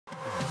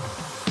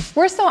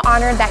We're so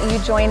honored that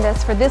you joined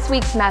us for this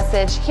week's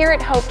message here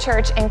at Hope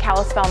Church in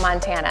Kalispell,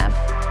 Montana.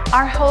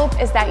 Our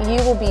hope is that you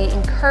will be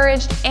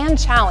encouraged and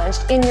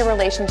challenged in your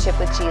relationship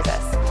with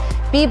Jesus.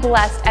 Be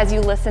blessed as you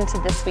listen to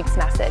this week's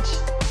message.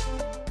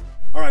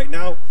 All right,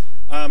 now,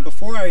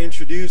 before I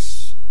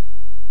introduce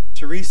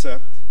Teresa,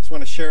 I just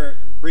want to share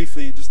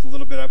briefly just a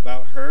little bit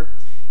about her.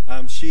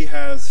 She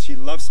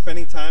loves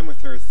spending time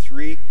with her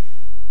 3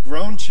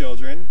 grown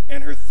children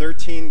and her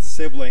 13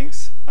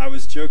 siblings. I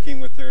was joking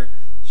with her.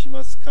 She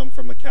must come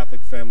from a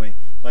Catholic family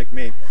like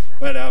me.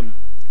 But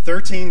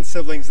 13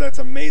 siblings, that's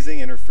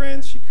amazing, and her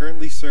friends. She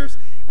currently serves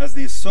as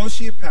the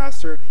associate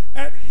pastor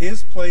at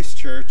His Place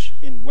Church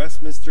in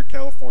Westminster,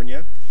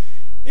 California,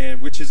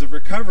 which is a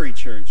recovery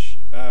church.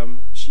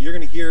 You're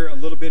going to hear a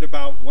little bit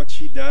about what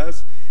she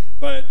does,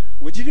 but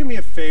would you do me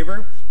a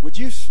favor? Would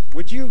you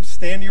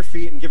stand to your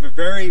feet and give a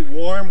very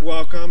warm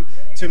welcome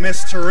to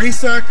Miss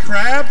Teresa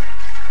Crabbe?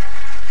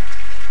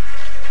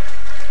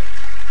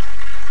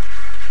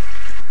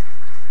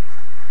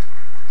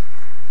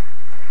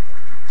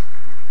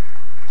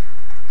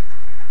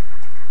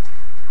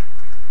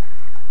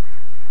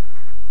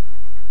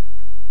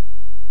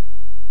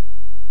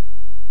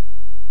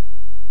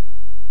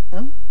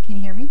 Can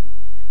you hear me?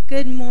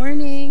 Good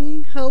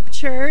morning, Hope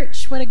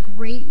Church. What a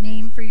great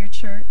name for your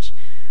church.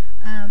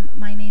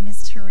 My name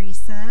is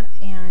Teresa,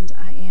 and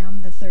I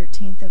am the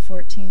 13th of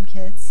 14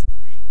 kids,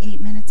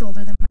 8 minutes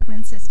older than my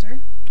twin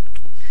sister.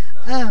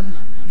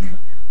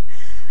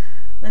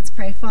 Let's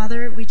pray.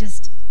 Father, we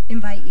just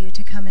invite you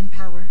to come in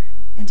power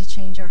and to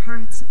change our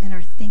hearts and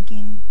our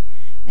thinking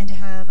and to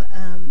have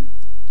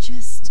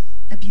just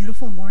a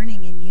beautiful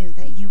morning in you,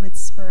 that you would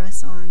spur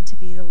us on to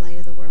be the light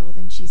of the world.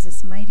 In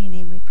Jesus' mighty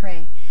name we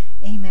pray.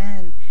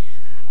 Amen.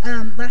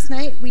 Last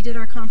night we did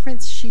our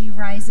conference, She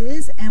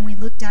Rises, and we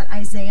looked at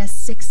Isaiah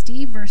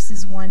 60,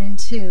 verses 1 and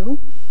 2.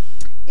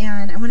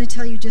 And I want to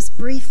tell you just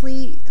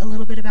briefly a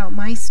little bit about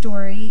my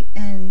story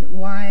and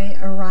why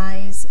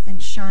Arise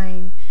and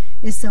Shine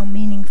is so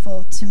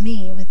meaningful to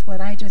me with what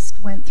I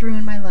just went through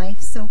in my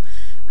life. So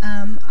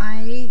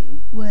I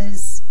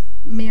was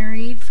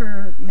married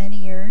for many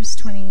years,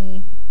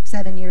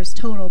 27 years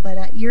total, but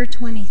at year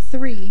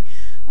 23,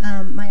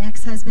 my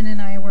ex-husband and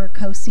I were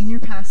co-senior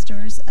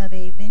pastors of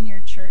a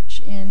vineyard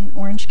church in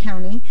Orange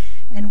County,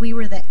 and we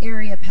were the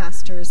area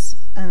pastors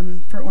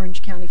for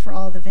Orange County for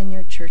all the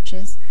vineyard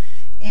churches.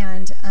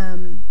 And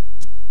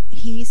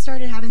he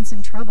started having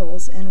some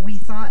troubles, and we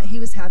thought he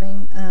was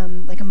having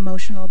like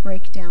emotional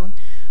breakdown.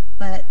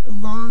 But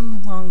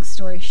long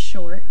story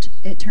short,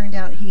 it turned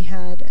out he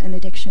had an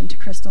addiction to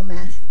crystal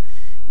meth.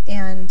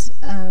 And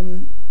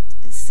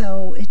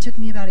so it took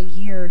me about a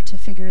year to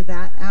figure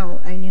that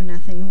out. I knew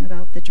nothing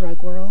about the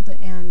drug world.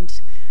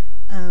 And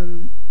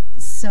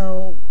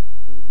so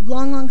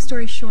long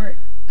story short,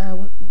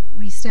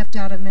 we stepped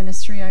out of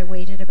ministry. I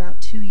waited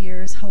about 2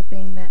 years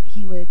hoping that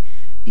he would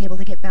be able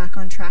to get back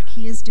on track.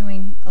 He is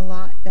doing a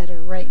lot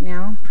better right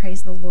now,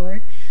 praise the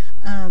Lord.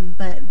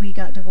 But we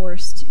got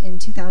divorced in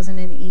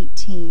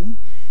 2018.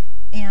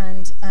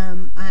 And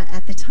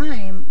at the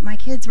time, my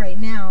kids right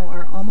now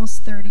are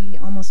almost 30,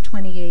 almost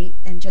 28,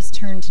 and just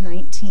turned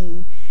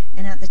 19.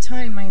 And at the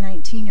time, my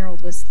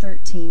 19-year-old was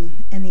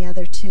 13, and the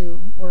other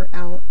 2 were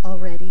out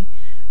already.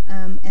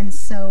 And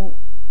so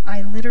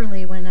I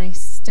literally, when I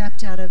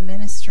stepped out of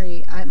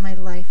ministry, my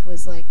life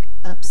was like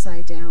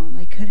upside down.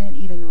 I couldn't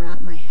even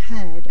wrap my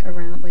head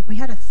around, like, we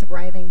had a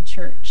thriving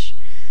church.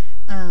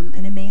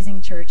 An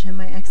amazing church, and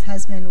my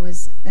ex-husband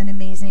was an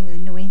amazing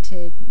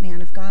anointed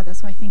man of God.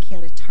 That's why I think he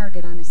had a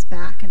target on his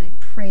back, and I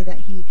pray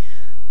that he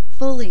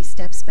fully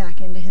steps back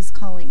into his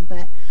calling.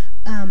 But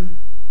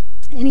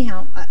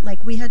anyhow,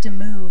 like, we had to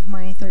move.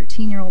 My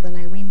 13-year-old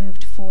and we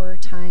moved 4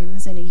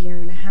 times in a year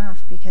and a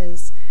half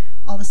because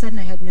all of a sudden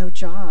I had no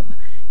job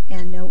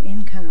and no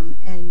income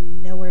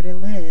and nowhere to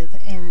live,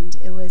 and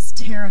it was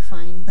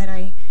terrifying. But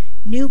I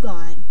knew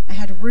God. I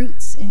had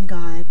roots in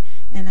God.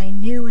 And I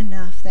knew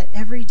enough that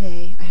every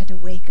day I had to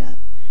wake up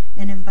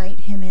and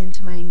invite him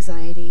into my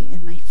anxiety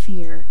and my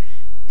fear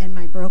and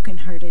my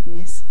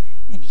brokenheartedness.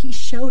 And he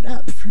showed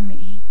up for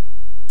me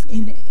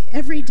in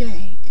every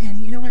day. And,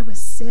 you know, I was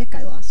sick.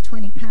 I lost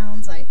 20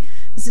 pounds.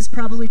 This is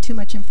probably too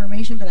much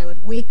information, but I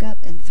would wake up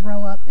and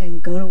throw up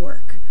and go to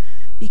work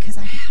because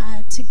I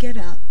had to get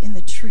up in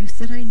the truth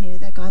that I knew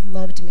that God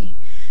loved me.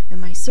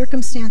 And my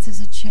circumstances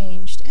had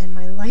changed and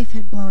my life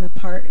had blown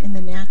apart in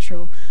the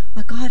natural,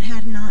 but God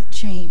had not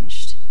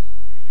changed.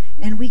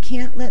 And we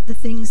can't let the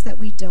things that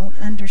we don't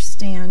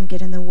understand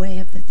get in the way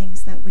of the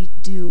things that we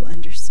do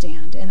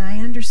understand. And I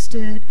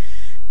understood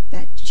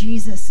that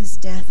Jesus'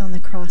 death on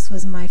the cross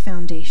was my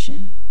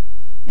foundation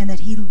and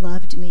that he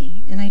loved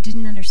me. And I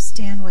didn't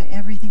understand why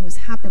everything was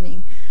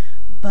happening,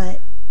 but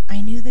I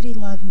knew that he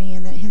loved me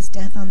and that his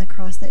death on the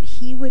cross, that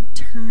he would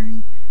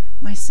turn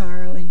my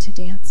sorrow into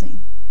dancing.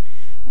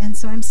 And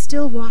so I'm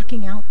still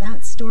walking out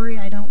that story.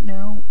 I don't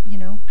know,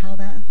 how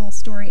that whole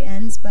story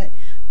ends, but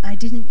I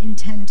didn't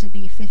intend to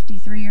be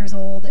 53 years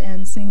old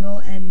and single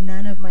and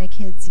none of my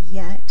kids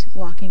yet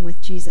walking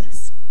with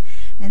Jesus.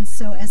 And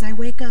so as I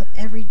wake up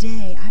every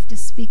day, I have to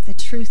speak the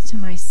truth to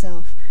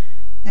myself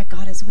that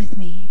God is with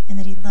me and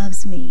that he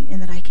loves me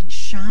and that I can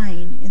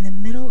shine in the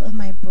middle of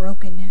my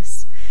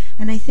brokenness.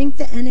 And I think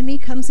the enemy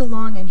comes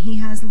along and he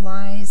has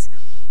lies,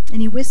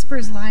 and he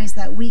whispers lies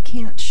that we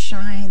can't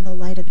shine the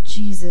light of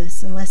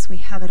Jesus unless we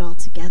have it all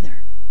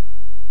together.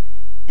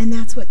 And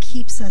that's what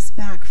keeps us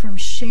back from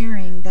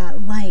sharing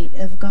that light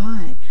of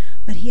God.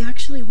 But he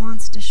actually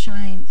wants to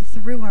shine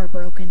through our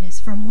brokenness,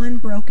 from one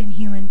broken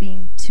human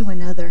being to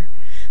another,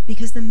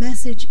 because the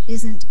message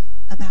isn't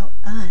about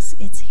us,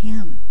 it's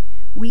him.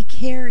 We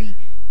carry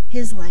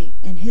his light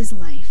and his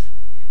life.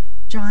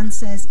 John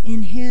says,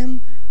 in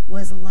him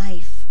was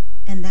life,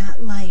 and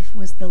that life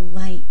was the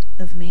light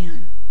of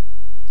man.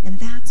 And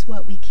that's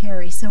what we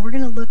carry. So we're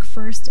going to look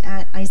first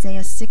at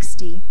Isaiah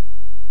 60,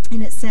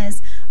 and it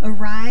says,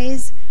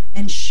 arise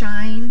and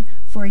shine,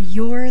 for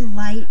your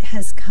light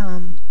has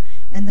come,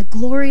 and the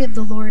glory of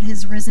the Lord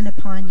has risen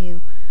upon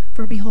you.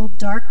 For behold,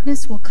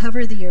 darkness will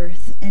cover the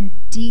earth, and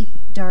deep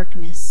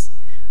darkness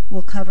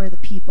will cover the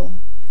people.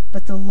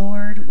 But the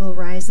Lord will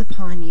rise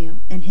upon you,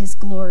 and his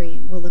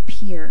glory will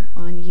appear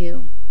on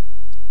you.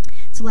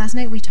 So last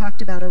night we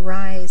talked about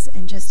arise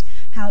and just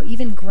how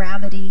even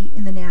gravity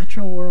in the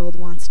natural world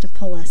wants to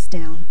pull us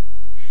down.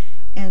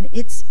 And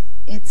it's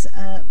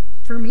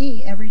for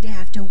me, every day I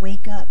have to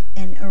wake up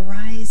and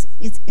arise.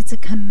 It's a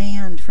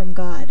command from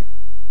God.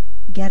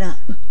 Get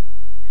up.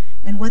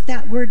 And what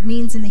that word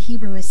means in the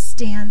Hebrew is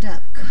stand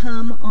up.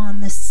 Come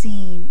on the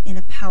scene in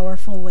a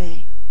powerful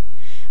way.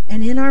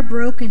 And in our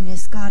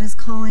brokenness, God is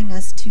calling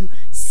us to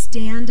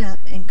stand up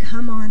and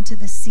come on to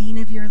the scene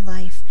of your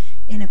life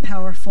in a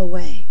powerful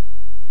way.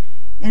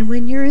 And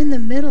when you're in the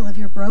middle of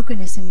your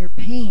brokenness and your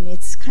pain,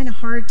 it's kind of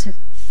hard to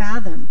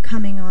fathom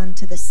coming on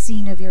to the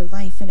scene of your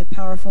life in a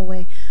powerful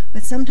way.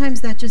 But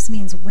sometimes that just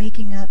means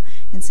waking up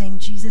and saying,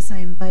 Jesus, I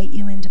invite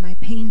you into my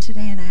pain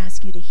today, and I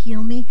ask you to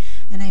heal me,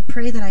 and I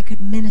pray that I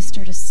could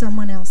minister to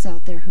someone else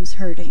out there who's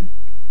hurting.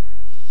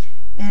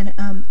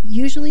 And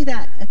usually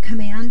that a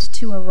command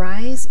to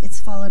arise, it's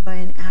followed by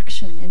an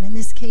action. And in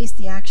this case,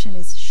 the action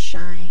is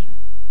shine.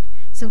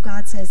 So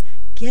God says,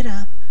 get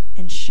up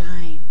and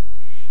shine.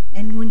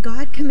 And when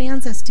God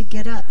commands us to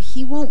get up,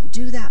 he won't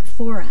do that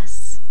for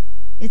us.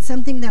 It's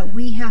something that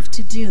we have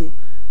to do.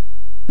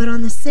 But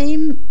in the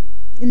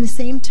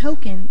same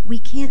token, we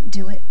can't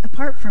do it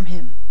apart from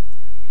him.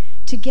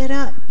 To get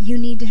up, you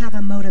need to have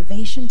a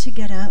motivation to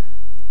get up,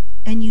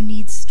 and you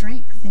need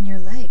strength in your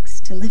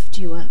legs to lift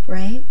you up,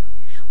 right?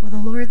 Well, the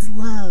Lord's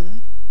love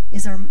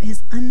is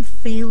his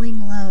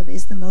unfailing love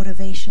is the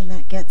motivation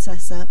that gets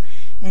us up.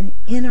 And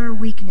in our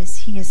weakness,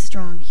 he is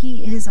strong.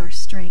 He is our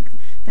strength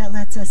that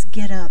lets us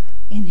get up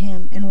in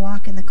him and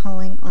walk in the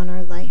calling on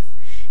our life.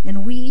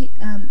 And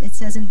it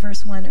says in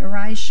verse 1,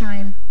 arise,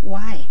 shine.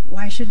 Why?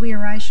 Why should we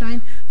arise,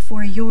 shine?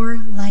 For your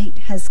light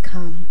has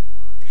come.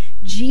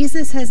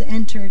 Jesus has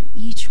entered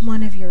each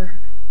one of your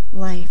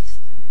lives.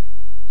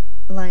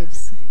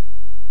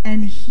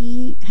 And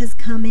he has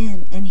come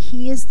in, and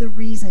he is the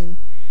reason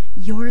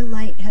your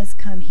light has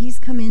come. He's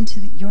come into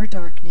your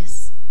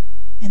darkness.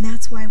 And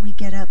that's why we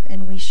get up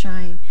and we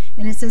shine.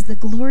 And it says, the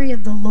glory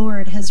of the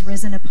Lord has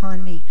risen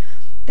upon me.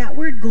 That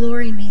word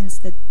glory means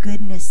the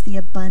goodness, the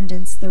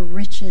abundance, the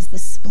riches, the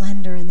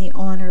splendor, and the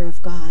honor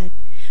of God.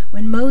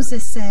 When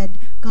Moses said,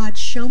 God,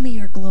 show me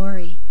your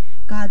glory,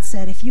 God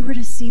said, if you were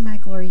to see my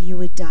glory, you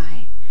would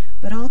die.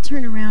 But I'll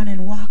turn around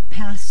and walk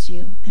past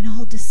you, and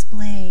I'll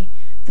display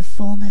the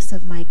fullness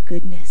of my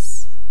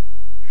goodness.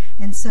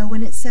 And so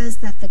when it says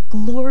that the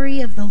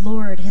glory of the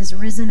Lord has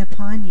risen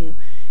upon you,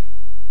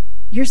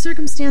 your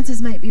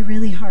circumstances might be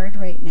really hard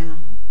right now.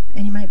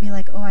 And you might be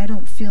like, oh, I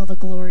don't feel the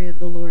glory of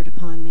the Lord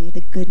upon me,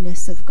 the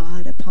goodness of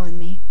God upon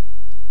me.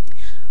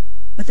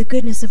 But the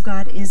goodness of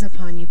God is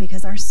upon you,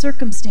 because our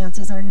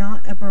circumstances are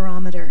not a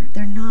barometer.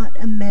 They're not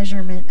a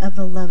measurement of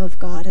the love of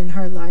God in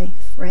our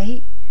life,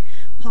 right?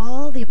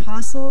 Paul, the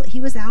apostle,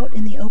 he was out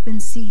in the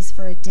open seas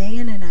for a day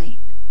and a night.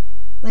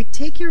 Like,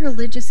 take your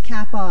religious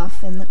cap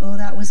off and, oh,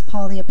 that was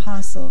Paul the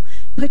apostle.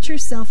 Put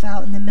yourself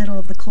out in the middle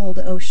of the cold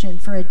ocean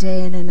for a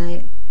day and a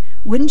night.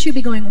 Wouldn't you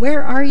be going,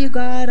 where are you,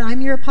 God?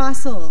 I'm your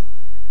apostle.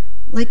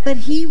 But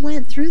he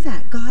went through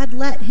that. God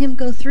let him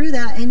go through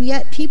that, and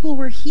yet people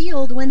were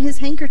healed when his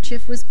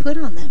handkerchief was put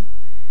on them.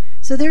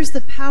 So there's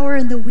the power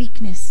and the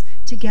weakness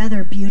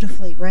together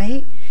beautifully,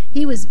 right?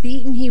 He was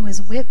beaten, he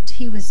was whipped,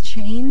 he was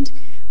chained,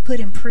 put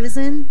in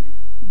prison,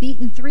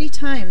 beaten 3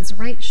 times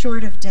right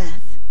short of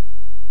death.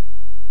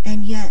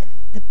 And yet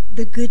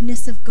the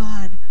goodness of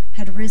God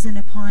had risen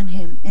upon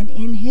him, and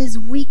in his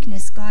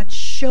weakness God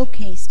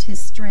showcased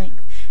his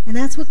strength. And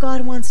that's what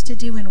God wants to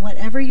do in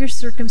whatever your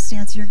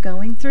circumstance you're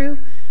going through,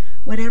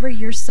 whatever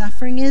your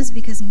suffering is,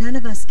 because none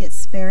of us get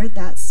spared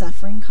that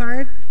suffering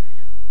card.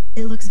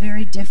 It looks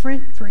very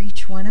different for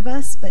each one of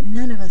us, but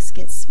none of us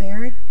get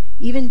spared.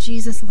 Even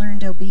Jesus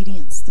learned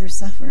obedience through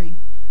suffering.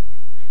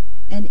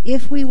 And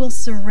if we will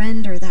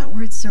surrender, that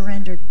word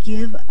surrender,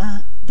 give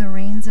up the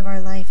reins of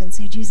our life and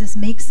say, Jesus,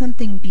 make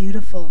something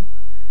beautiful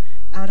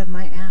out of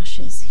my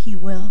ashes, he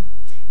will.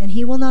 And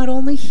he will not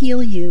only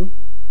heal you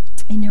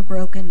in your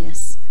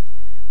brokenness.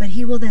 But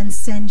he will then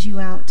send you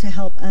out to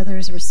help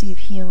others receive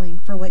healing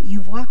for what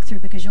you've walked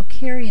through, because you'll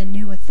carry a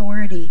new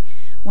authority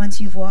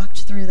once you've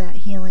walked through that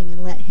healing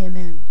and let him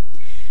in.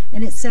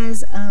 And it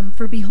says,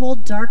 for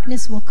behold,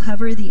 darkness will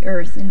cover the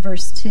earth, in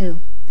verse 2,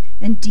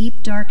 and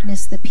deep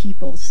darkness the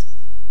peoples.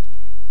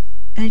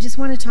 And I just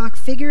want to talk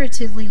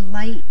figuratively.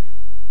 Light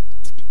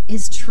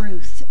is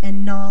truth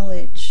and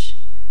knowledge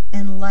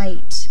and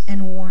light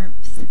and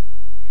warmth.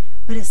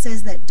 But it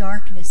says that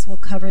darkness will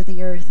cover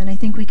the earth. And I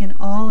think we can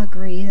all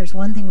agree, there's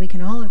one thing we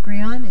can all agree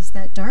on, is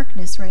that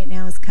darkness right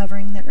now is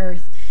covering the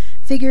earth.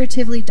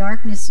 Figuratively,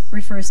 darkness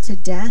refers to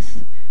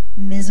death,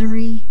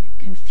 misery,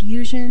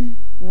 confusion,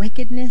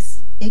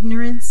 wickedness,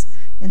 ignorance,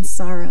 and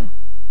sorrow.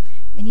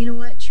 And you know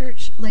what,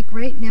 church? Like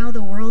right now,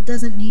 the world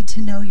doesn't need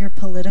to know your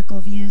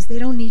political views. They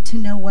don't need to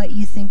know what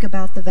you think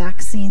about the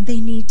vaccine. They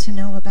need to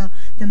know about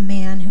the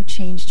man who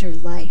changed your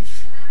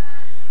life.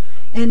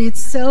 And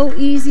it's so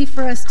easy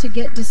for us to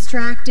get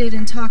distracted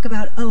and talk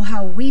about,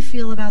 how we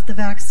feel about the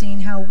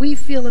vaccine, how we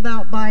feel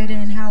about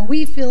Biden, how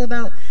we feel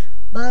about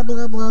blah,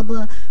 blah, blah,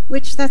 blah,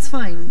 which that's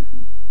fine.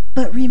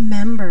 But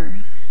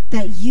remember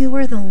that you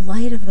are the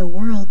light of the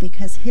world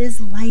because his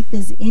life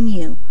is in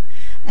you.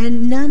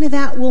 And none of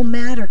that will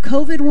matter.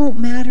 COVID won't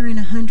matter in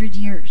 100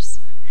 years.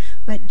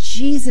 But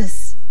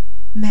Jesus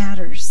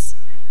matters.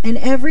 And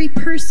every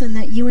person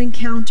that you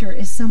encounter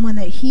is someone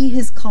that he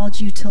has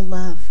called you to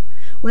love.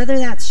 Whether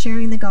that's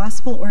sharing the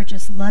gospel or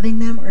just loving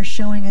them or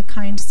showing a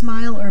kind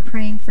smile or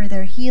praying for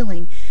their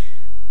healing,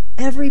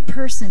 every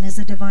person is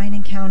a divine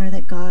encounter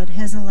that God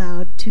has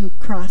allowed to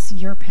cross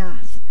your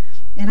path.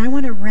 And I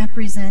want to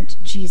represent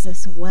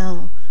Jesus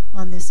well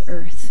on this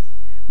earth,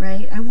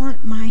 right? I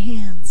want my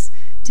hands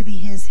to be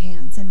his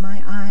hands and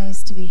my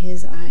eyes to be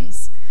his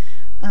eyes.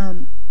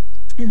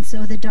 And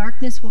so the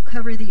darkness will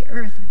cover the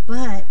earth,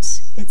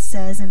 but it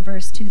says in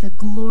verse 2,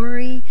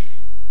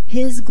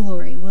 his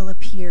glory will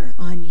appear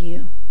on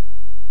you.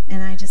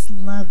 And I just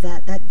love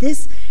that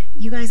this,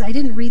 you guys, I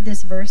didn't read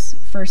this verse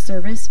first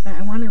service, but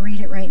I want to read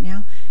it right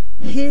now.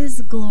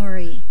 His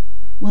glory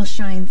will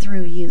shine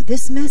through you.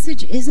 This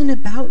message isn't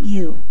about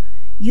you.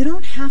 You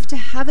don't have to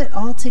have it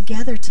all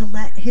together to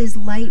let his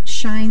light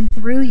shine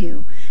through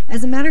you.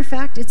 As a matter of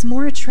fact, it's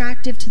more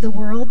attractive to the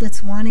world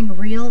that's wanting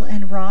real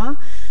and raw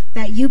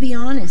that you be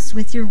honest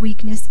with your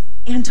weakness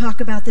and talk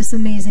about this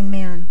amazing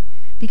man,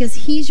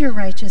 because he's your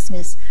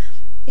righteousness.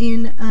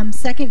 In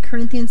 2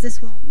 Corinthians,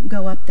 this won't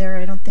go up there,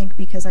 I don't think,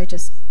 because I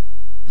just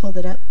pulled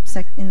it up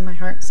in my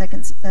heart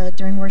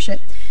during worship.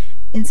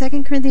 In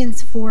 2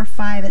 Corinthians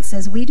 4:5, it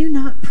says, we do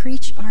not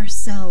preach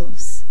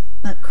ourselves,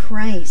 but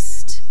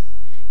Christ,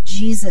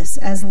 Jesus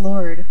as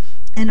Lord,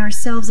 and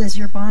ourselves as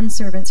your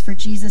bondservants for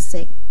Jesus'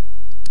 sake.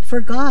 For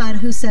God,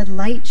 who said,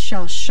 light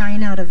shall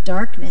shine out of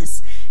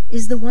darkness,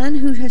 is the one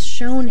who has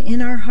shone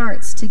in our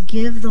hearts to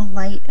give the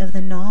light of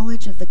the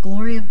knowledge of the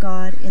glory of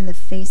God in the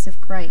face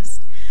of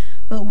Christ.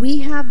 But we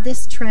have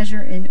this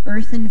treasure in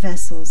earthen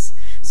vessels,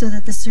 so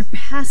that the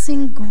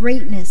surpassing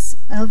greatness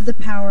of the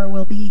power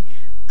will be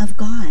of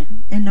God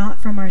and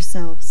not from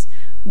ourselves.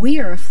 We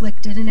are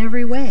afflicted in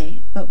every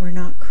way, but we're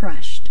not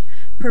crushed,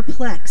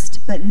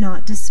 perplexed, but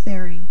not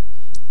despairing,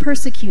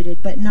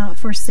 persecuted, but not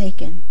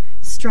forsaken,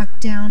 struck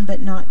down, but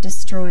not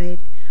destroyed,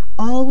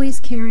 always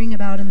carrying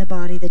about in the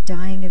body the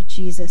dying of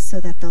Jesus, so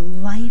that the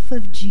life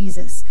of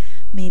Jesus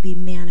may be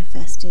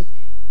manifested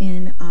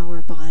in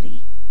our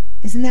body.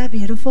 Isn't that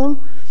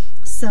beautiful?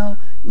 So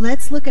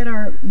let's look at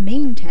our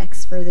main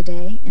text for the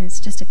day, and it's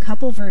just a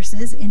couple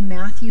verses in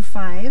Matthew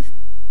 5,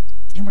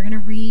 and we're going to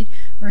read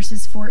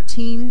verses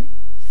 14,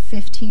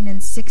 15,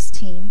 and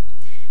 16.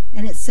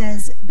 And it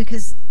says,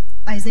 because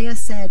Isaiah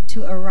said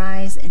to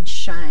arise and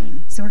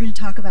shine. So we're going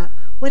to talk about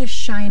what does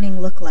shining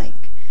look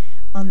like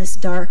on this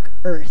dark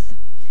earth.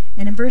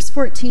 And in verse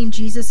 14,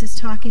 Jesus is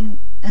talking,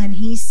 and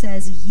he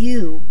says,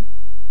 you,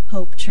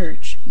 Hope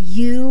Church,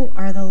 you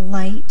are the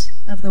light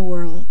of the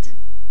world.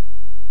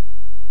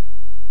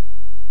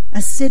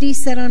 A city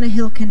set on a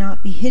hill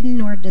cannot be hidden,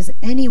 nor does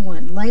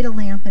anyone light a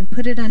lamp and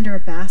put it under a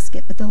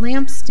basket, but on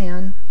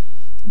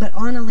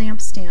a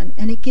lampstand,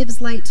 and it gives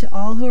light to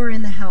all who are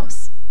in the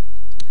house.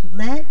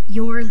 Let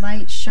your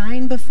light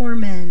shine before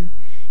men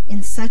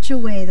in such a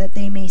way that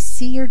they may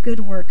see your good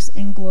works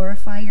and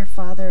glorify your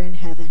Father in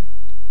heaven.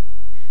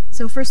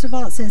 So first of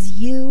all, it says,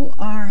 you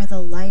are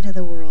the light of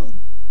the world.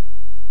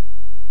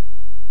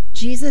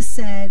 Jesus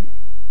said,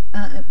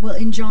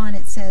 in John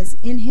it says,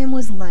 in him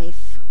was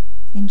life,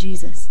 in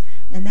Jesus,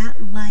 and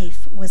that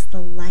life was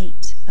the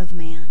light of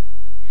man.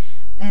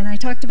 And I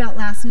talked about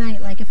last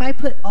night, like if I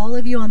put all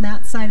of you on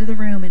that side of the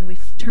room and we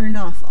turned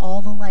off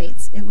all the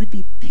lights, it would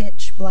be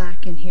pitch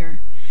black in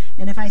here.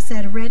 And if I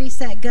said, ready,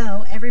 set,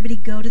 go, everybody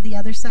go to the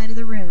other side of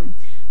the room,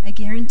 I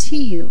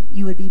guarantee you,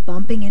 you would be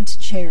bumping into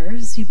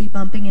chairs, you'd be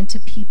bumping into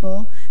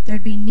people,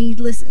 there'd be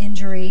needless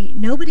injury,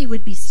 nobody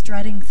would be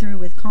strutting through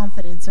with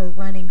confidence or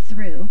running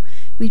through.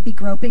 We'd be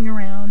groping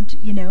around,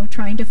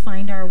 trying to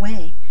find our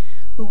way.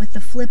 But with the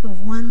flip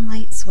of one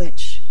light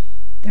switch,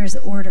 there's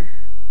order,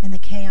 and the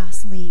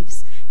chaos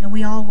leaves. and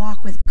we all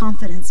walk with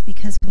confidence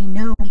because we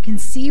know we can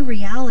see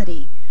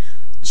reality.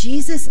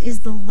 Jesus is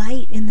the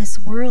light in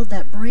this world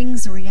that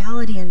brings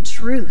reality and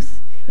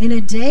truth. In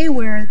a day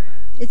where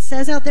it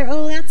says out there,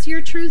 oh, that's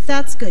your truth,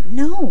 that's good.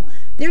 No,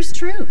 there's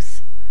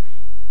truth.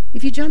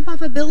 If you jump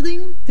off a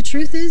building, the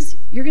truth is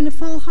you're going to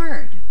fall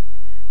hard.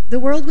 The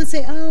world would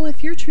say, oh,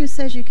 if your truth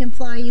says you can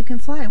fly, you can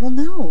fly. Well,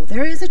 no,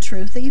 there is a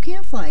truth that you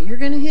can't fly. You're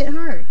going to hit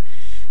hard.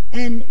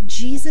 And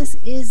Jesus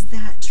is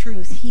that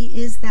truth. He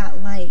is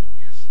that light.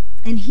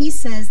 And he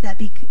says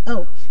that,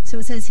 so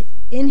it says,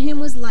 in him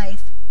was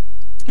life,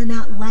 and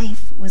that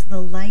life was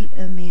the light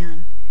of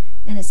man.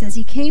 And it says,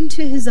 he came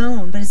to his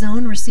own, but his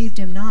own received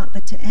him not.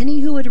 But to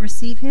any who would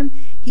receive him,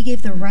 he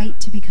gave the right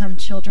to become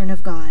children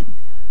of God.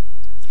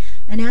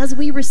 And as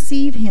we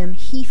receive him,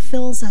 he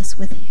fills us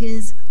with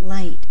his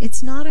light.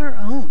 It's not our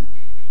own.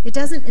 It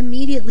doesn't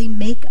immediately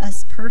make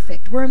us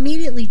perfect. We're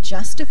immediately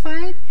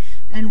justified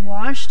and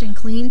washed and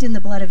cleaned in the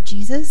blood of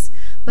Jesus.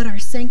 But our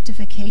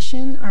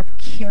sanctification, our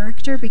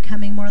character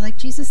becoming more like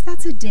Jesus,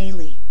 that's a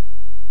daily.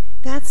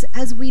 That's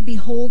as we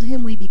behold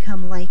him, we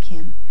become like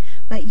him.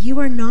 But you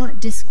are not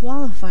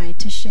disqualified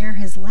to share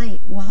his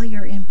light while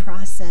you're in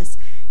process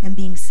and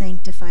being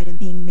sanctified and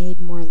being made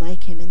more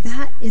like him. And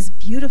that is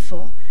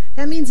beautiful.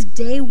 That means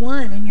day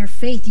one in your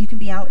faith, you can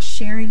be out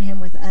sharing him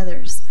with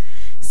others.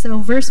 So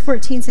verse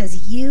 14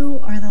 says, you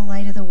are the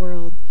light of the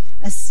world.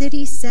 A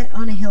city set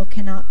on a hill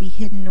cannot be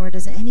hidden, nor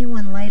does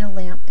anyone light a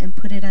lamp and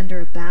put it under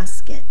a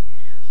basket.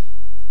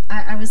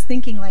 I was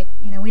thinking, like,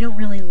 we don't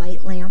really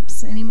light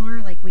lamps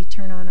anymore. Like, we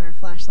turn on our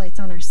flashlights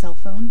on our cell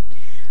phone.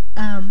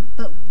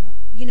 But,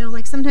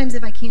 like sometimes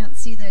if I can't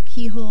see the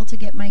keyhole to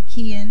get my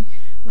key in,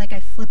 like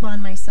I flip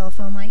on my cell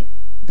phone light.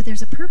 But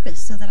there's a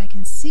purpose so that I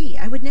can see.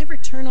 I would never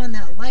turn on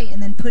that light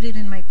and then put it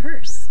in my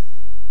purse.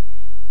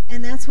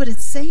 And that's what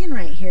it's saying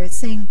right here. It's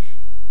saying,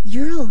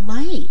 you're a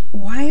light.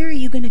 Why are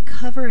you going to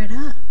cover it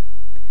up?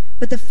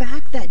 But the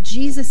fact that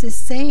Jesus is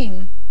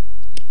saying,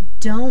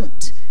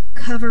 don't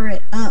cover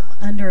it up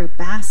under a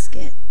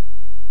basket.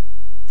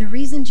 The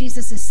reason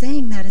Jesus is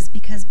saying that is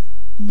because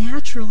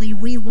naturally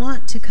we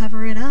want to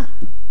cover it up.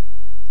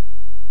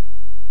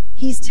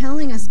 He's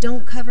telling us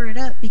don't cover it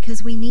up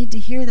because we need to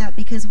hear that,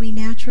 because we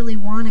naturally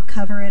want to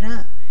cover it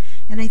up.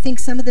 And I think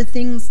some of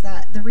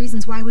the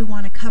reasons why we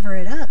want to cover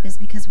it up is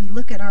because we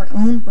look at our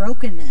own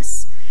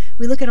brokenness.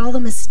 We look at all the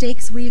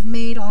mistakes we've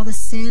made, all the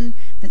sin,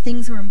 the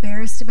things we're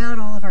embarrassed about,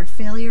 all of our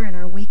failure and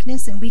our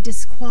weakness, and we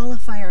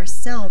disqualify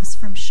ourselves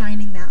from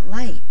shining that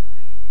light.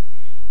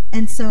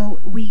 And so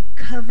we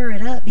cover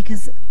it up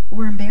because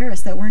we're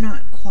embarrassed that we're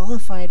not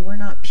qualified, we're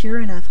not pure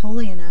enough,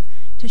 holy enough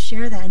to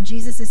share that. And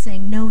Jesus is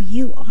saying, no,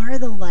 you are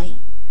the light.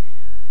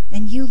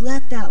 And you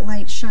let that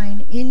light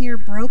shine in your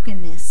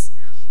brokenness.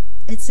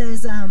 It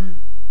says,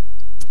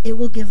 it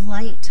will give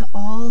light to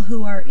all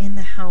who are in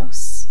the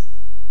house.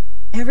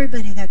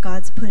 Everybody that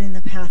God's put in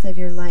the path of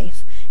your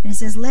life. And it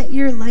says, let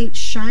your light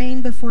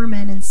shine before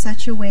men in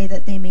such a way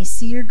that they may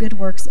see your good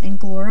works and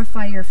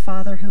glorify your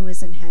Father who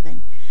is in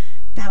heaven.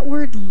 That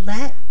word,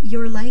 let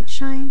your light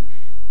shine,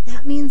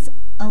 that means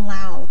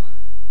allow.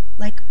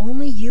 Like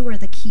only you are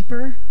the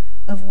keeper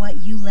of what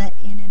you let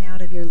in and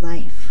out of your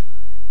life.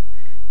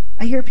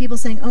 I hear people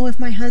saying, oh, if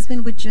my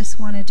husband would just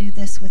want to do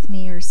this with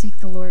me or seek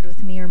the Lord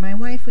with me, or my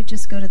wife would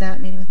just go to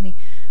that meeting with me.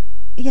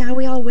 Yeah,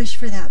 we all wish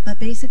for that, but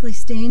basically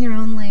stay in your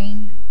own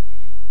lane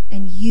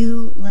and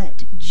you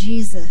let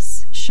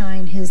Jesus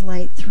shine his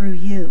light through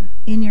you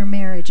in your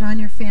marriage, on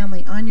your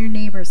family, on your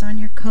neighbors, on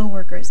your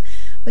coworkers.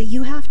 But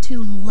you have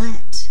to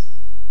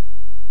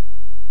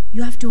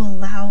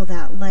allow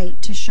that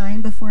light to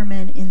shine before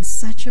men in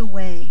such a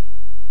way.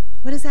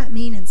 What does that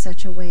mean, in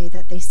such a way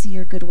that they see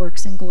your good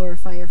works and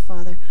glorify your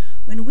Father?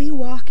 When we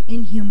walk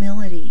in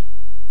humility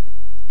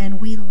and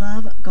we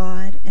love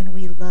God and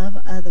we love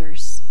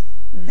others,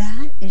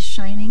 that is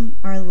shining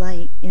our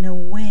light in a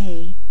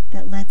way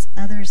that lets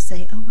others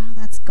say, oh, wow,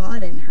 that's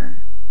God in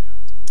her.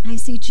 I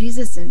see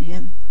Jesus in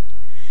him.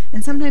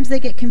 And sometimes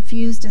they get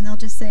confused and they'll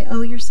just say,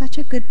 oh, you're such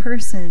a good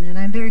person. And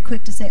I'm very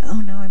quick to say,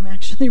 oh, no, I'm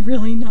actually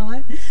really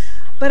not.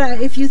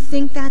 But if you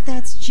think that,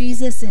 that's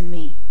Jesus in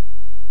me.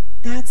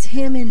 That's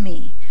him in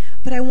me.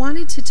 But I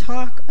wanted to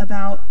talk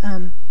about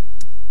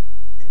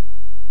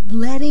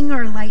letting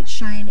our light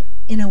shine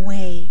in a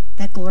way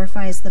that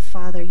glorifies the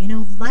Father.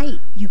 Light,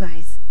 you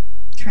guys,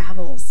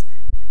 travels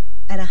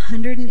at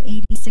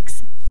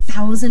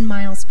 186,000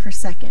 miles per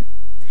second.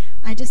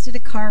 I just did a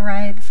car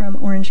ride from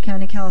Orange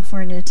County,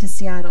 California to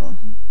Seattle,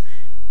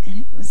 and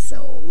it was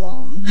so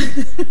long.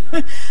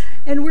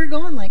 And we're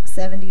going like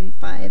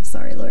 75,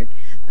 sorry, Lord.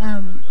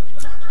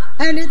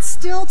 And it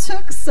still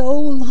took so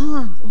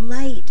long.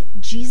 Light,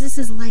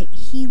 Jesus' light,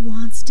 he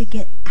wants to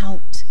get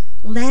out.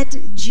 Let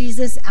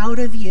Jesus out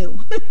of you.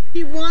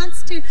 He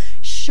wants to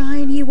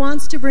shine. He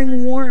wants to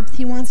bring warmth.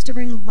 He wants to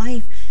bring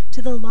life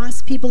to the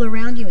lost people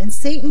around you. And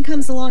Satan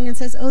comes along and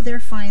says, oh, they're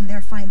fine,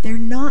 they're fine. They're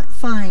not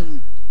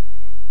fine.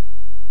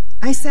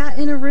 I sat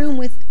in a room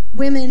with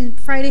women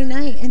Friday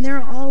night, and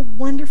they're all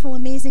wonderful,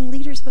 amazing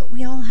leaders, but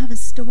we all have a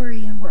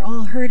story, and we're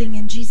all hurting,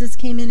 and Jesus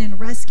came in and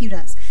rescued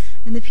us.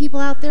 And the people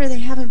out there, they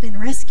haven't been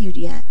rescued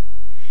yet.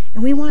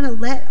 And we want to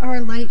let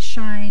our light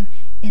shine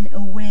in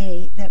a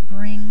way that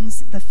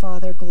brings the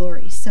Father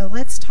glory. So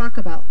let's talk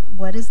about,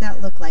 what does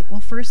that look like? Well,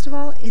 first of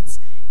all, it's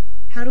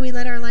how do we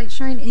let our light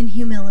shine? In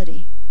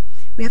humility.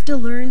 We have to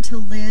learn to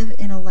live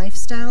in a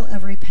lifestyle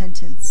of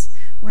repentance,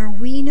 where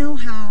we know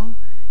how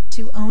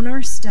to own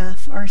our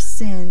stuff, our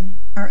sin,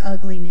 our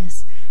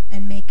ugliness,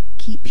 and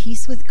keep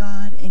peace with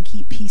God and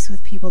keep peace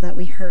with people that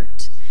we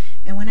hurt.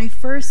 And when I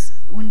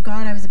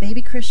was a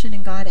baby Christian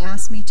and God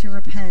asked me to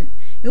repent,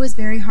 it was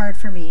very hard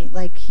for me.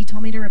 Like, he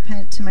told me to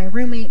repent to my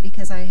roommate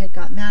because I had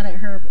got mad at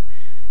her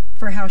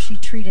for how she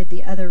treated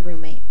the other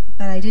roommate.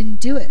 But I didn't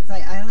do it.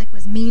 I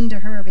was mean to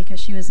her because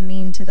she was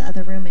mean to the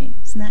other roommate.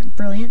 Isn't that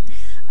brilliant?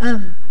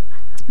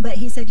 But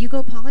he said, you go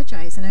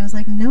apologize. And I was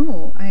like,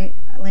 no,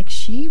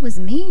 she was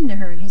mean to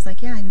her. And he's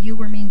like, yeah, and you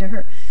were mean to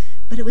her.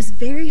 But it was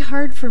very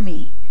hard for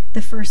me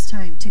the first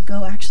time to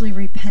go actually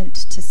repent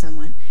to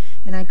someone.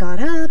 And I got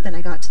up and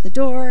I got to the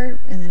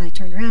door and then I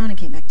turned around and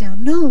came back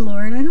down. No,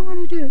 Lord, I don't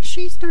want to do it.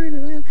 She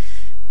started.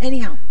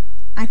 Anyhow,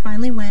 I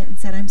finally went and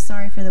said, I'm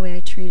sorry for the way I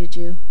treated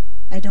you.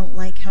 I don't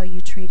like how you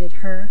treated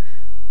her,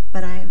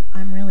 but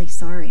I'm really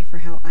sorry for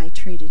how I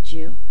treated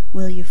you.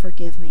 Will you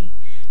forgive me?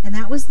 And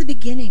that was the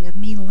beginning of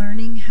me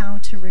learning how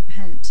to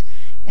repent.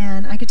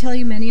 And I could tell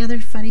you many other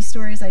funny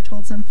stories. I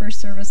told some first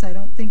service. I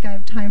don't think I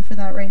have time for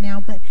that right now.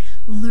 But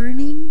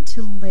learning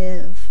to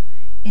live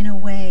in a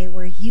way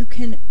where you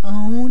can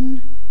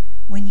own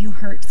when you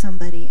hurt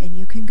somebody and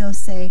you can go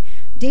say,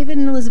 David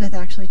and Elizabeth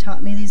actually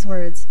taught me these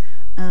words.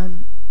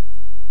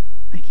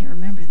 I can't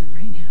remember them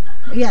right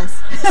now.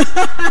 Yes.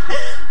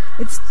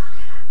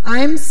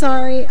 I'm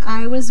sorry,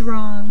 I was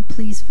wrong.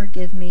 Please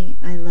forgive me.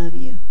 I love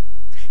you.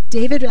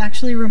 David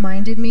actually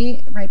reminded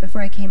me right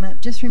before I came up,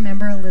 just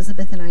remember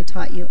Elizabeth and I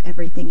taught you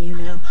everything you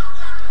know.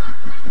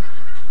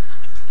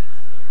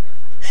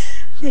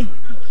 Thank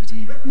you,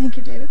 David. Thank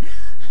you, David.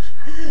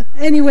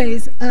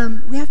 Anyways,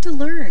 we have to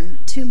learn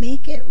to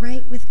make it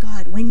right with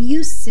God. When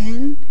you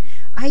sin,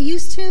 I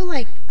used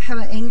to have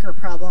an anger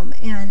problem,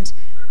 and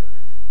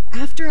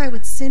after I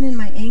would sin in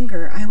my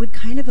anger, I would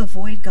kind of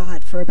avoid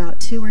God for about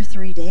 2 or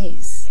 3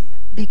 days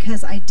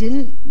because I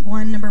didn't,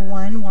 number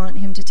one, want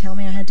him to tell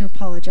me I had to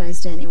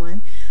apologize to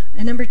anyone,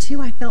 and number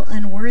two, I felt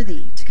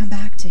unworthy to come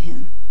back to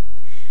him.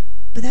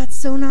 But that's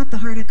so not the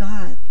heart of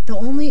God.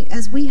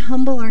 As we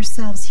humble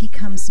ourselves, he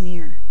comes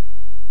near.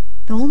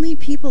 The only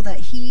people that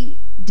he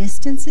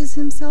distances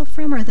himself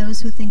from are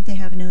those who think they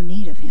have no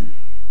need of him.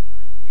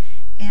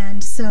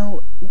 And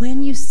so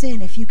when you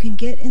sin, if you can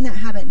get in that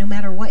habit, no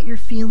matter what your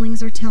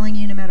feelings are telling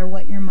you, no matter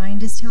what your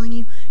mind is telling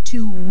you,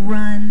 to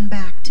run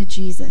back to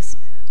Jesus.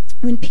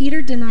 When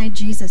Peter denied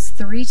Jesus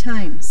 3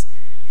 times,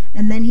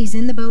 and then he's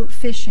in the boat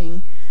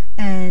fishing,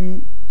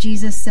 and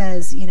Jesus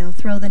says,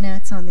 throw the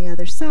nets on the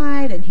other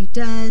side, and he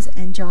does,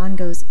 and John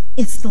goes,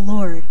 it's the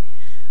Lord.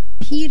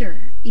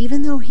 Peter,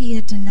 even though he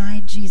had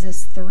denied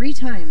Jesus 3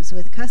 times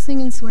with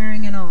cussing and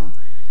swearing and all,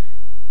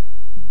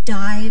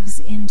 dives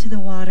into the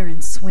water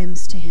and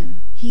swims to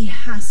him. He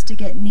has to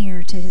get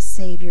near to his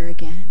Savior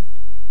again.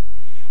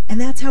 And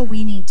that's how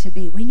we need to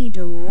be. We need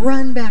to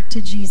run back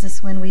to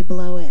Jesus when we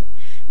blow it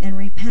and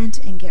repent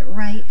and get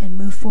right and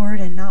move forward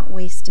and not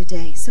waste a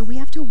day. So we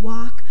have to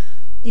walk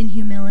in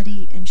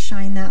humility and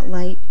shine that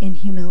light in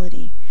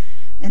humility.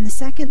 And the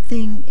second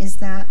thing is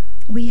that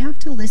we have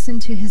to listen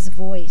to his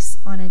voice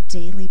on a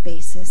daily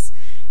basis.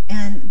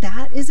 And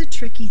that is a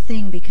tricky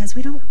thing because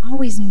we don't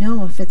always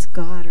know if it's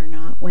God or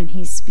not when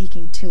he's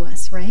speaking to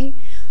us, right?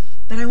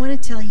 But I want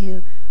to tell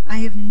you, I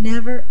have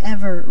never,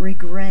 ever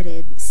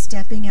regretted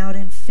stepping out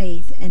in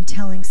faith and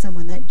telling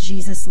someone that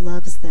Jesus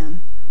loves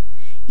them.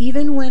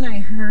 Even when I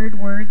heard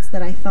words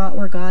that I thought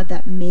were God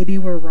that maybe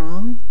were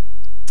wrong,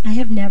 I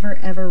have never,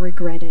 ever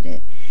regretted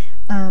it.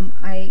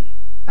 I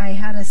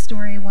had a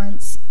story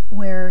once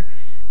where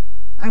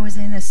I was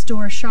in a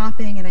store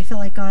shopping and I felt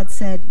like God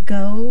said,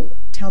 go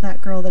tell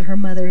that girl that her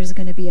mother is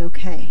going to be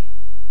okay.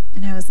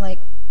 And I was like,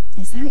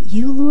 is that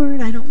you,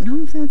 Lord? I don't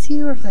know if that's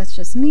you or if that's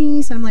just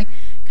me. So I'm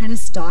kind of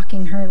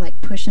stalking her,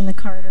 pushing the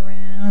cart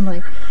around,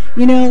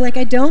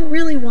 I don't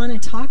really want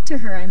to talk to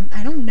her.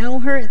 I don't know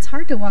her. It's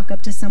hard to walk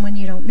up to someone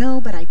you don't know,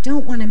 but I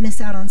don't want to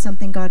miss out on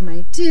something God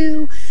might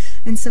do.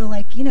 And so,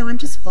 I'm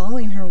just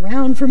following her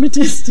around from a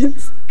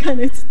distance. Kind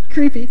of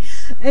creepy.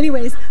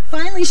 Anyways,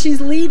 finally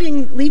she's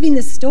leaving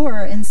the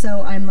store. And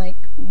so I'm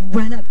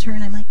run up to her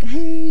and I'm like,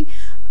 hey,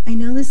 I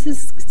know this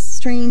is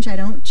strange. I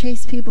don't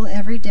chase people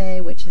every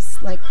day, which is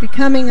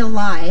becoming a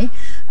lie.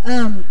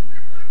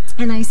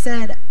 And I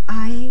said,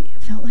 I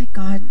felt like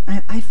God,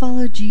 I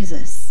followed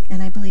Jesus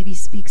and I believe he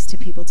speaks to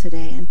people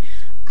today. And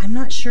I'm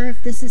not sure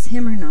if this is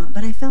him or not,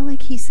 but I felt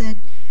like he said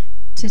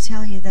to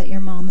tell you that your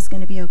mom's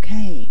going to be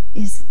okay.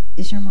 Is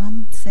your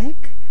mom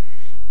sick?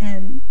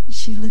 And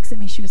she looks at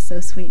me, she was so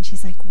sweet, and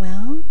she's like,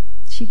 well,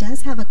 she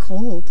does have a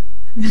cold.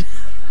 I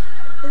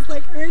was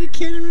like, are you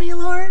kidding me,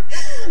 Lord?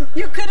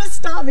 You could have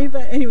stopped me,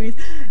 but anyways.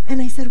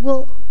 And I said,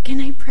 well,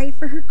 can I pray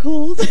for her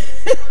cold?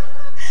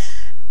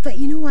 But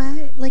you know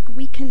what?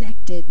 We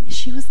connected.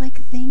 She was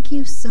like, thank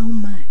you so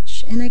much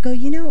Spanish. And I go,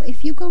 you know,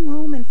 if you go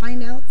home and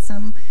find out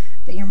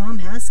that your mom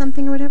has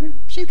something or whatever,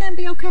 she's going to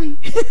be okay.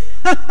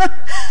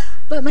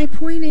 But my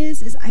point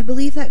is I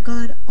believe that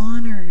God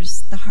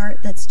honors the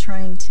heart that's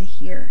trying to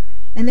hear.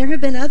 And there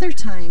have been other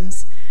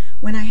times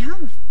when I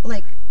have,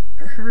 like,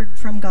 heard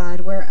from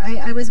God, where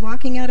I was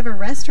walking out of a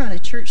restaurant, a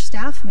church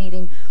staff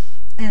meeting,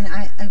 and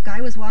a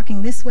guy was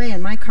walking this way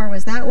and my car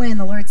was that way, and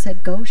the Lord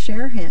said, go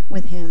share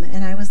with him.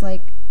 And I was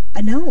like,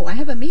 no, I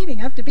have a meeting,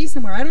 I have to be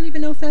somewhere, I don't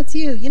even know if that's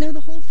you. You know,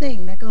 the whole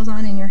thing that goes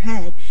on in your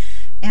head.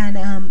 And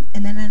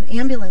then an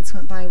ambulance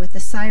went by with the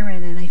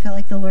siren, and I felt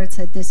like the Lord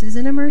said, this is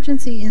an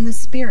emergency in the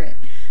spirit.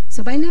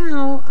 So by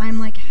now, I'm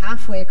like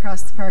halfway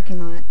across the parking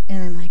lot,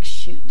 and I'm like,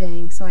 shoot,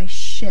 dang. So I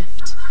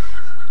shift,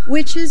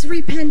 which is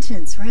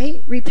repentance,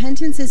 right?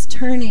 Repentance is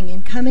turning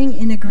and coming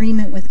in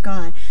agreement with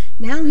God.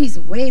 Now he's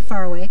way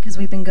far away because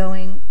we've been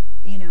going,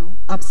 you know,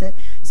 opposite.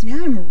 So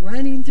now I'm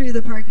running through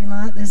the parking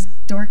lot, this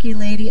dorky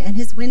lady, and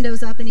his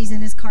window's up and he's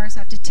in his car, so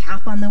I have to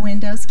tap on the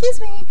window. Excuse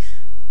me.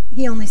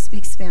 He only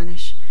speaks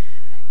Spanish.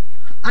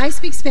 I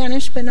speak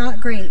Spanish, but not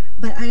great.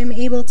 But I am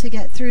able to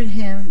get through to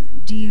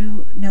him. Do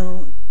you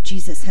know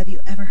Jesus? Have you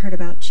ever heard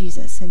about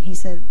Jesus? And he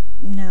said,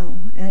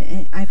 no.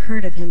 I've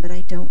heard of him, but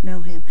I don't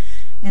know him.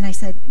 And I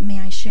said, may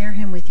I share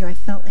him with you? I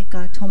felt like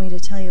God told me to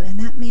tell you. And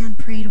that man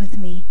prayed with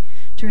me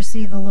to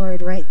receive the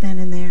Lord right then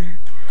and there.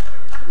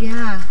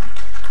 Yeah.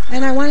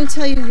 And I want to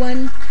tell you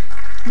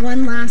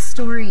one last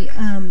story.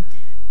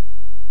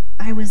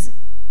 I was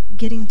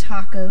getting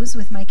tacos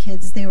with my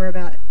kids. They were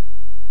about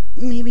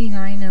maybe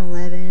 9 and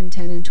 11,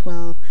 10 and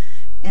 12.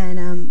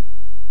 And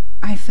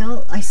I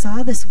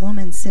saw this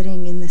woman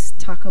sitting in this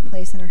taco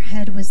place, and her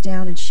head was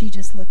down, and she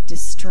just looked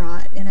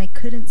distraught. And I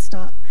couldn't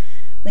stop.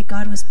 Like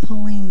God was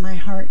pulling my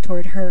heart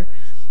toward her.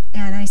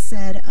 And I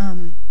said,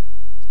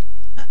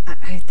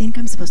 I think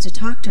I'm supposed to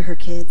talk to her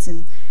kids.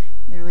 And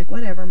they're like,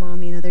 whatever,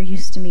 Mom, you know, they're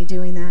used to me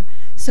doing that.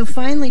 So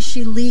finally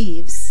she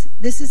leaves.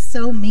 This is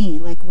so me,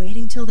 like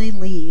waiting till they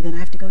leave and I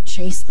have to go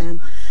chase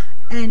them.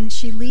 And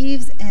she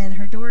leaves and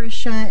her door is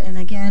shut. And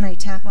again, I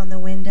tap on the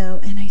window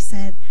and I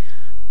said,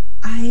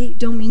 I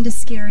don't mean to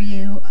scare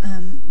you.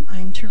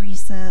 I'm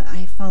Teresa.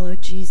 I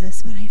followed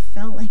Jesus, but I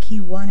felt like he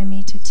wanted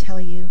me to tell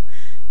you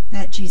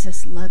that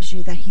Jesus loves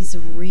you, that he's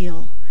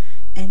real.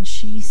 And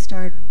she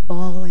started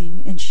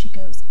bawling, and she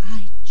goes,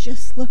 I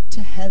just looked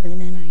to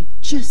heaven, and I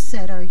just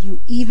said, are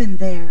you even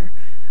there?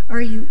 Are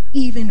you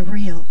even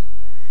real?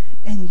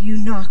 And you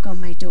knock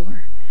on my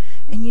door.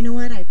 And you know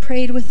what? I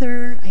prayed with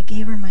her. I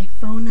gave her my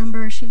phone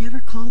number. She never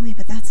called me,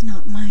 but that's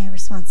not my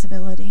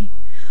responsibility.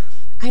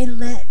 I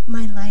let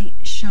my light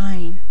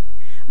shine.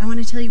 I want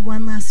to tell you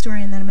one last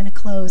story, and then I'm going to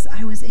close.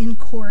 I was in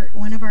court.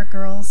 One of our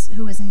girls,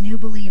 who was a new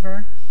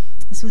believer,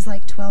 this was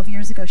like 12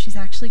 years ago. She's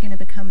actually going to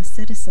become a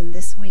citizen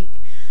this week.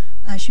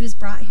 She was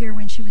brought here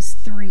when she was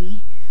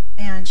 3,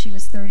 and she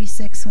was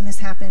 36 when this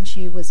happened.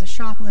 She was a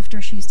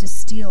shoplifter. She used to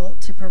steal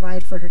to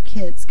provide for her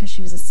kids because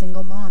she was a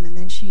single mom. And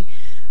then she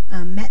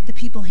met the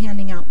people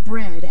handing out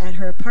bread at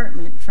her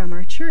apartment from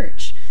our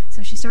church.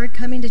 So she started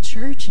coming to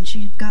church, and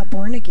she got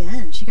born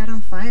again. She got on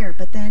fire,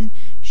 but then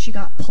she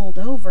got pulled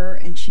over,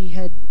 and she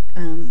had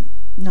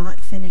not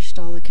finished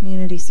all the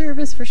community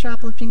service for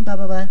shoplifting, blah,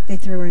 blah, blah. They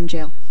threw her in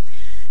jail.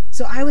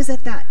 So I was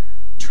at that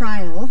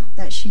trial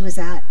that she was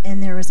at,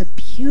 and there was a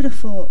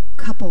beautiful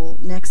couple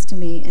next to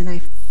me, and I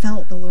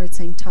felt the Lord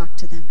saying, talk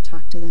to them,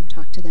 talk to them,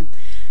 talk to them.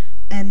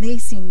 And they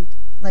seemed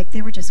like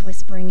they were just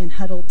whispering and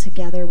huddled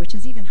together, which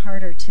is even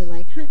harder to,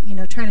 like, you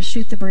know, try to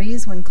shoot the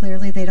breeze when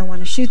clearly they don't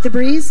want to shoot the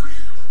breeze.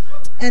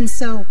 And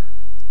so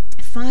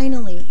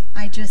finally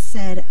I just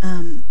said,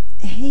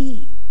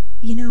 hey,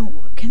 you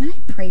know, can I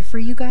pray for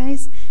you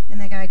guys?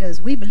 And the guy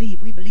goes, we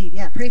believe,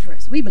 yeah, pray for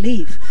us, we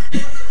believe.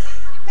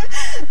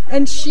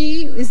 And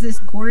she is this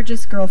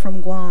gorgeous girl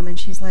from Guam, and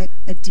she's like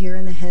a deer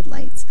in the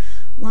headlights.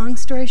 Long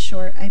story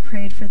short, I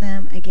prayed for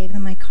them. I gave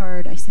them my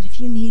card. I said, if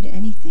you need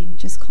anything,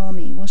 just call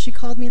me. Well, she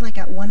called me like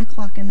at 1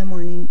 o'clock in the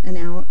morning,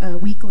 a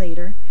week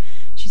later.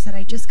 She said,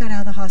 I just got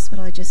out of the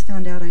hospital. I just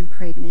found out I'm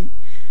pregnant.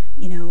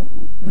 You know,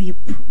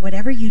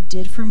 whatever you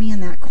did for me in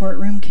that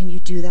courtroom, can you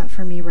do that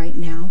for me right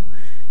now?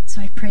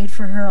 So I prayed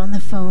for her on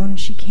the phone.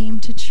 She came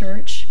to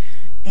church,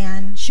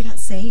 and she got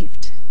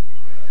saved.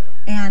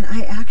 And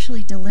I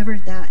actually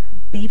delivered that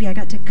baby. I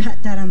got to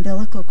cut that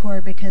umbilical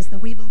cord because the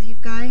We Believe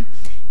guy,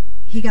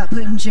 he got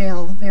put in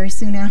jail very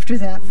soon after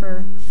that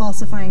for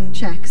falsifying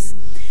checks.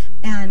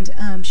 And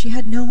she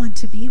had no one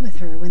to be with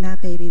her when that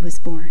baby was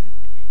born.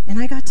 And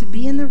I got to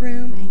be in the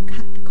room and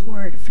cut the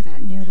cord for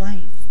that new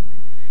life.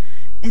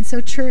 And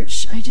so,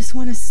 church, I just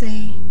want to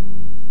say,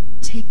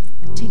 take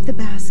the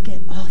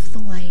basket off the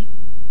light.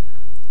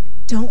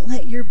 Don't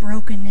let your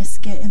brokenness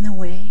get in the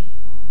way.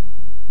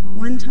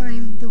 One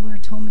time, the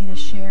Lord told me to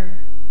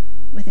share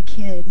with a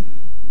kid.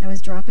 I was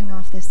dropping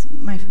off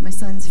my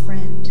son's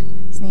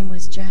friend. His name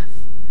was Jeff.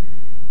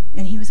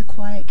 And he was a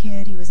quiet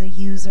kid. He was a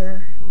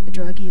user, a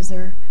drug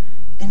user.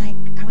 And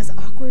I was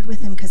awkward with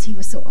him because he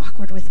was so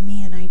awkward with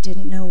me, and I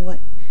didn't know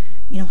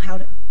how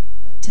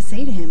to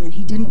say to him, and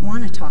he didn't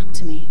want to talk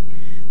to me.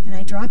 And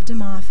I dropped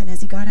him off, and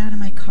as he got out of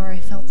my car, I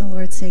felt the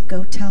Lord say,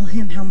 go tell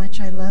him how much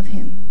I love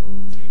him.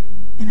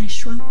 And I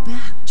shrunk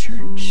back,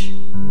 church.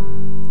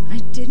 I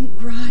didn't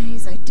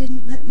rise. I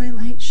didn't let my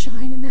light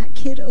shine, and that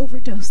kid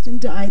overdosed and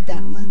died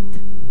that month.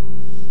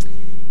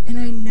 And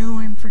I know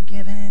I'm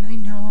forgiven. I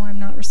know I'm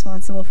not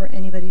responsible for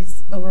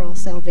anybody's overall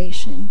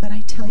salvation, but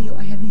I tell you,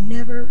 I have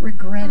never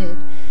regretted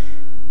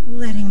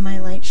letting my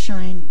light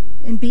shine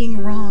and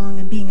being wrong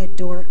and being a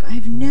dork.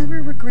 I've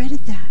never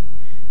regretted that.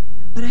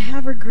 But I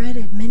have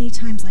regretted many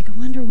times, like, I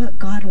wonder what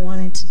God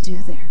wanted to do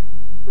there.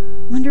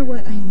 Wonder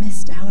what I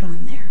missed out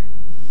on there.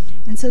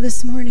 And so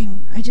this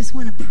morning, I just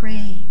want to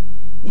pray,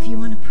 if you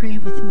want to pray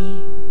with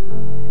me,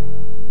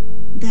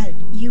 that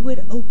you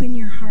would open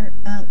your heart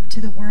up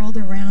to the world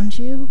around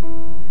you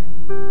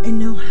and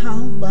know how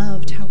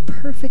loved, how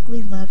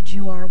perfectly loved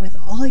you are with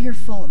all your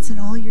faults and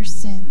all your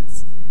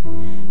sins.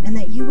 And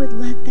that you would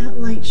let that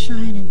light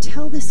shine and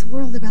tell this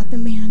world about the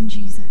man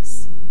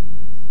Jesus,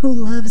 who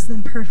loves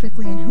them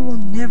perfectly and who will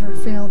never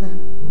fail them.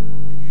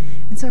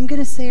 And so I'm going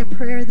to say a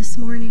prayer this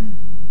morning.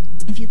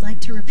 If you'd like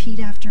to repeat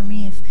after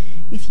me,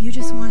 if you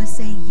just want to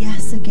say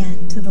yes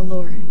again to the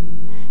Lord,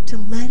 to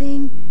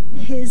letting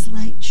his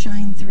light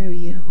shine through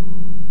you.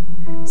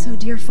 So,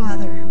 dear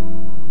Father,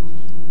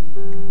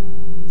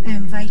 I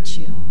invite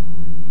you.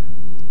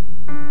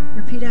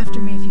 Repeat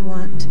after me if you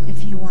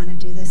want to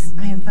do this.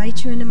 I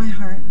invite you into my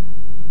heart.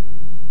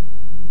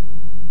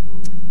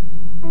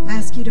 I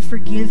ask you to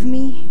forgive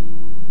me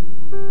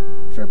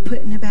for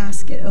putting a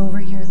basket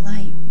over your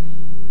light.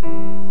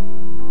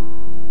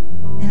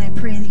 And I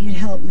pray that you'd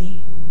help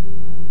me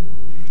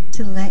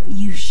to let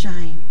you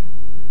shine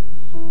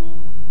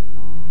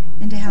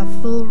and to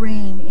have full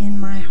reign in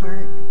my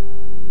heart.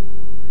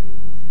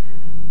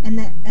 And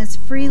that as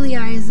freely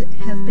I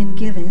have been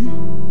given,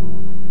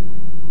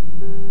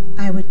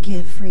 I would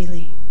give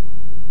freely.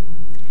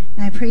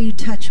 And I pray you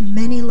touch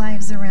many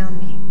lives around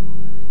me,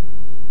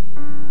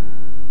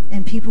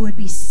 and people would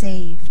be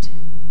saved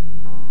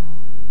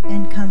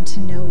and come to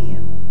know you.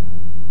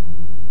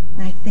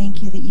 And I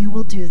thank you that you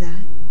will do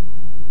that.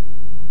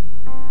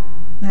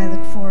 And I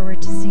look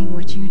forward to seeing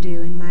what you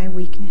do in my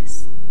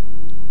weakness.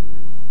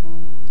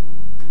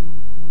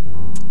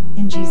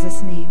 In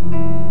Jesus' name,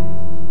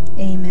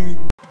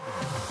 amen.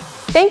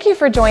 Thank you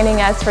for joining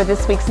us for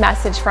this week's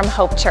message from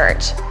Hope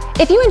Church.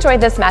 If you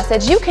enjoyed this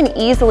message, you can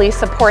easily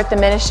support the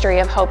ministry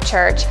of Hope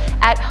Church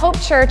at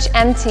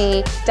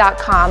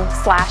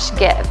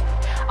hopechurchmt.com/give.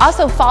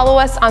 Also follow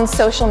us on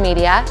social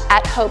media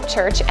at Hope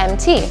Church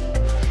MT.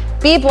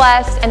 Be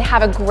blessed and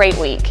have a great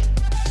week.